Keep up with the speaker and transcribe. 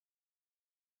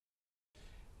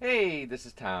Hey, this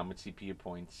is Tom with CPU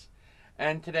Points,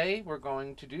 and today we're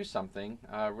going to do something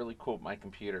really cool with my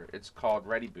computer. It's called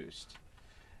ReadyBoost,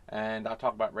 and I'll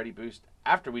talk about ReadyBoost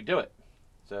after we do it.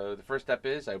 So the first step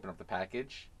is I open up the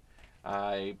package.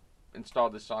 I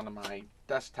install this onto my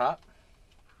desktop.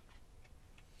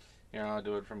 Here, I'll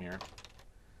do it from here.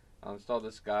 I'll install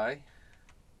this guy.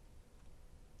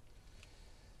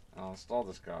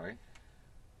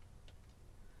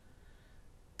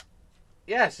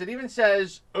 Yes, it even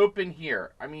says open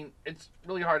here. I mean, it's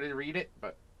really hard to read it,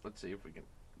 but let's see if we can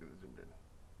get it zoomed in.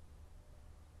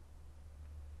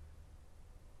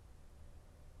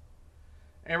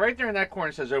 And right there in that corner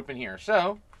it says open here.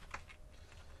 So,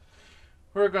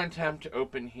 we're going to attempt to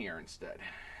open here instead.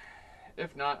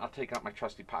 If not, I'll take out my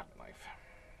trusty pocket knife.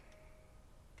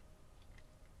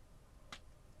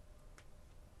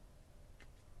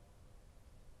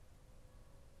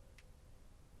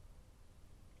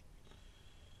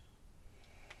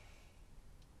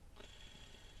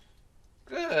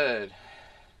 Good.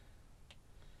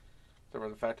 Except for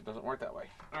the fact it doesn't work that way.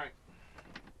 Alright.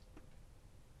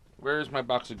 Where's my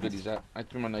box of goodies at? I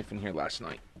threw my knife in here last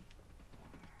night.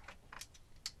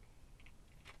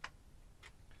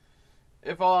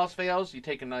 If all else fails, you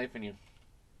take a knife and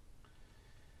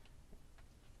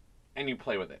you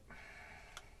play with it.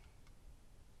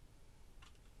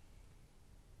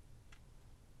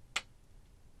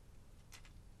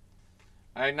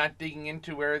 I'm not digging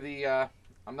into where the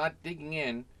I'm not digging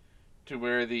in to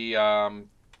where the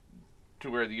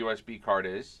USB card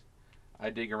is.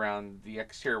 I dig around the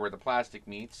exterior where the plastic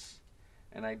meets,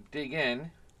 and I dig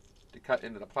in to cut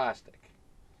into the plastic.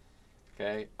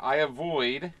 Okay, I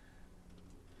avoid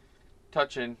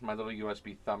touching my little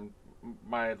USB thumb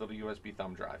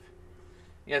drive.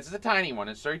 Yeah, it's a tiny one.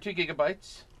 It's 32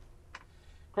 gigabytes.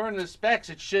 According to the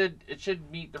specs, it should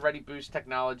meet the ReadyBoost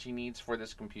technology needs for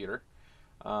this computer.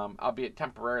 Albeit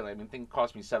temporarily. I mean, the thing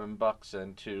cost me $7,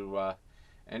 and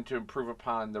to improve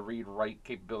upon the read-write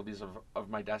capabilities of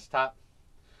my desktop,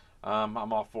 I'm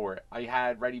all for it. I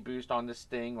had ReadyBoost on this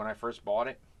thing when I first bought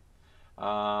it,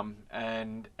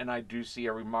 and I do see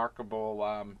a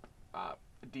remarkable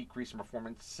decrease in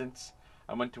performance since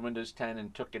I went to Windows 10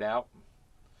 and took it out.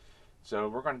 So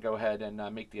we're going to go ahead and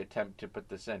make the attempt to put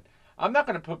this in. I'm not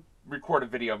going to record a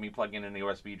video of me plugging in a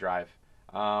USB drive.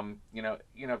 The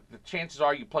chances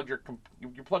are you plugged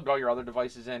all your other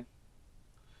devices in.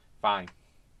 Fine.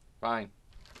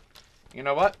 You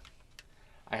know what?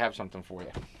 I have something for you.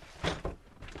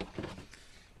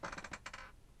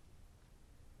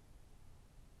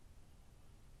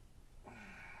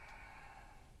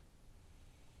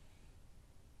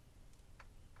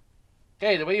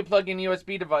 Okay, the way you plug in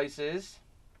USB devices,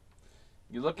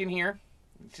 you look in here.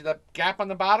 You see that gap on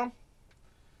the bottom?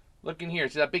 Look in here.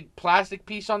 See that big plastic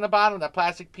piece on the bottom? That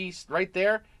plastic piece right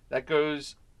there? That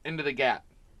goes into the gap.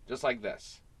 Just like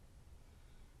this.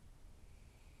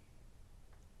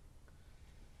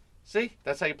 See?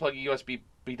 That's how you plug a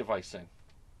USB-B device in.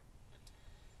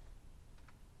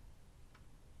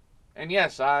 And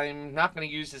yes, I'm not going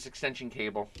to use this extension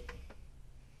cable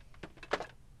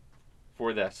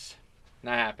for this.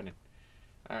 Not happening.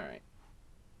 Alright.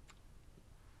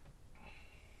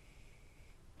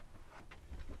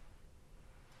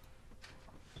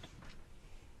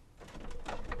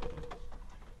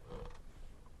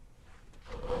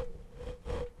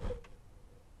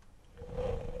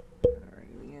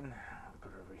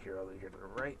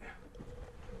 Right,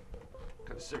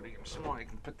 because sodium small, you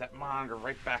can put that monitor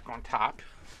right back on top.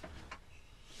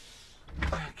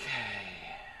 Okay.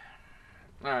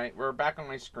 Alright, we're back on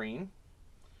my screen.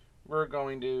 We're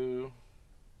going to...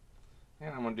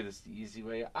 And I'm going to do this the easy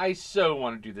way. I so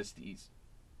want to do this the easy.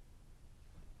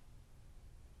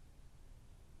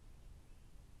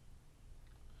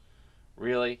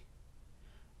 Really?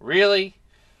 Really?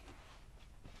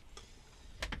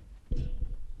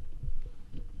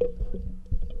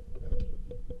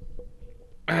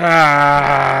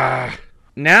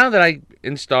 Now that I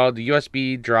installed the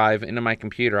USB drive into my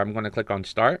computer, I'm going to click on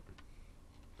Start.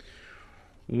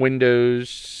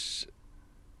 Windows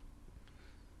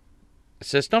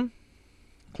System.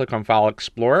 Click on File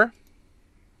Explorer.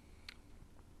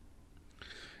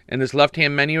 In this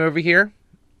left-hand menu over here,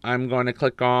 I'm going to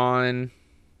click on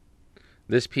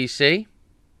this PC.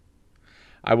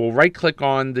 I will right-click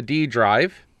on the D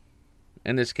drive.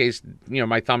 In this case,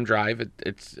 my thumb drive.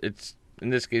 It's in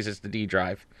this case it's the D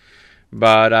drive,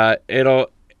 but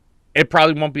it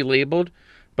probably won't be labeled,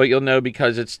 but you'll know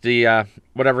because it's the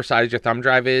whatever size your thumb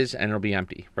drive is, and it'll be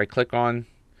empty. Right click on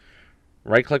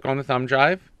the thumb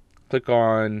drive, click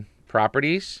on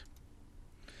Properties,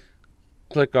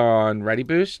 click on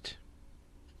ReadyBoost,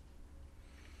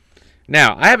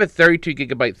 Now, I have a 32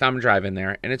 gigabyte thumb drive in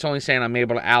there, and it's only saying I'm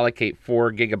able to allocate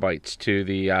 4 gigabytes to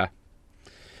the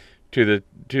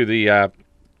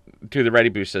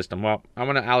ReadyBoost system. Well, I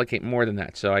want to allocate more than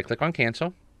that, so I click on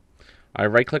Cancel. I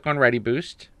right-click on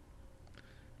ReadyBoost,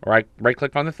 or I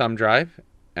right-click on the thumb drive,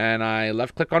 and I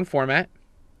left-click on Format,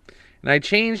 and I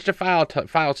change the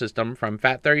file system from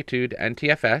FAT32 to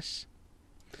NTFS.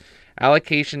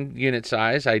 Allocation unit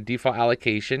size, I default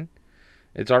allocation.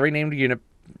 It's already named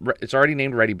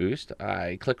ReadyBoost.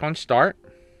 I click on Start.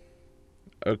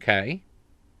 Okay.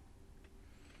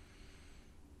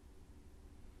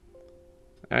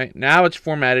 All right, now it's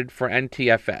formatted for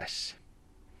NTFS.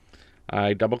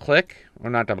 I double-click, or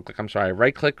not double-click, I'm sorry,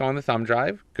 right-click on the thumb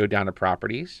drive, go down to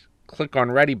Properties, click on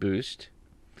ReadyBoost,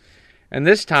 and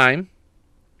this time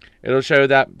it'll show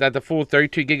that the full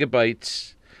 32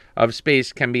 gigabytes of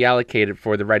space can be allocated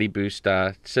for the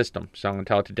ReadyBoost system. So I'm going to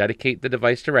tell it to dedicate the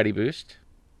device to ReadyBoost.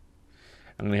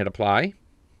 I'm going to hit Apply. I'm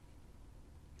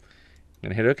going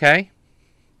to hit OK.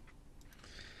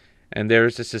 And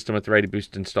there's the system with the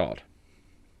ReadyBoost installed.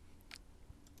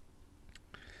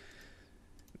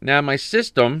 Now my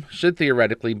system should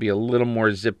theoretically be a little more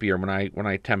zippier when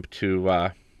I attempt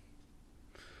to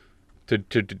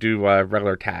do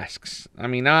regular tasks. I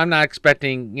mean, I'm not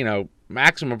expecting,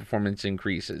 maximum performance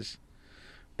increases,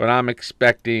 but I'm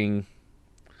expecting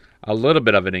a little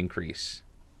bit of an increase.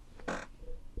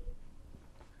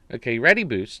 Okay,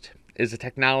 ReadyBoost is a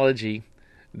technology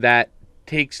that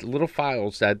takes little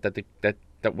files that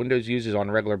Windows uses on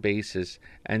a regular basis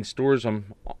and stores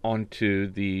them onto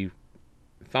the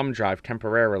thumb drive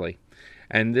temporarily,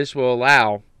 and this will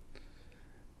allow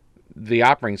the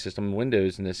operating system,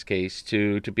 Windows in this case,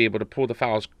 to be able to pull the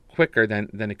files quicker than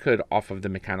it could off of the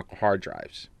mechanical hard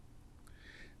drives.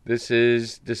 This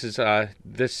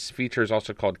feature is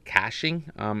also called caching,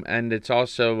 and it's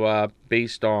also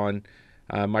based on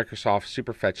Microsoft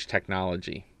Superfetch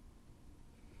technology.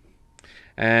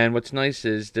 And what's nice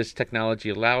is this technology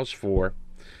allows for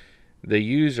the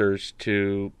users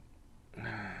to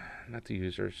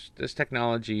this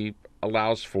technology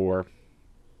allows for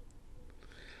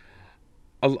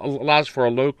a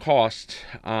low cost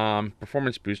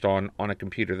performance boost on a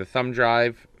computer. The thumb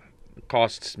drive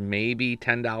costs maybe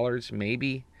 $10,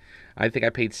 maybe. I think I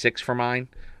paid $6 for mine.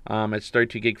 It's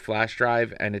 32 gig flash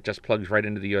drive, and it just plugs right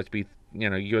into the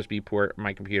USB port of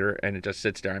my computer, and it just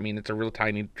sits there. I mean, it's a real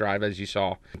tiny drive, as you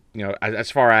saw.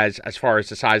 As far as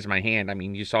the size of my hand, I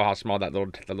mean, you saw how small that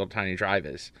little tiny drive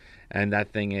is, and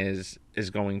that thing is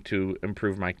going to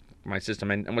improve my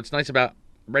system. And what's nice about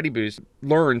ReadyBoost,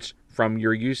 learns from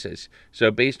your uses.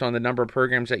 So based on the number of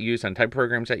programs that you use and type of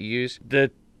programs that you use,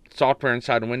 the software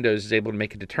inside of Windows is able to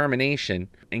make a determination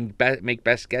and make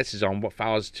best guesses on what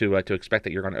files to expect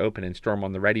that you're going to open and store them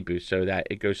on the ReadyBoost, so that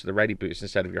it goes to the ReadyBoost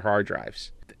instead of your hard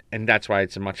drives. And that's why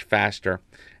it's a much faster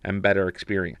and better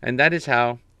experience. And that is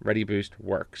how ReadyBoost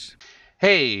works.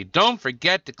 Hey, don't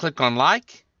forget to click on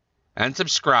like and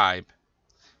subscribe.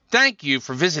 Thank you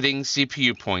for visiting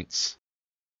CPU Points.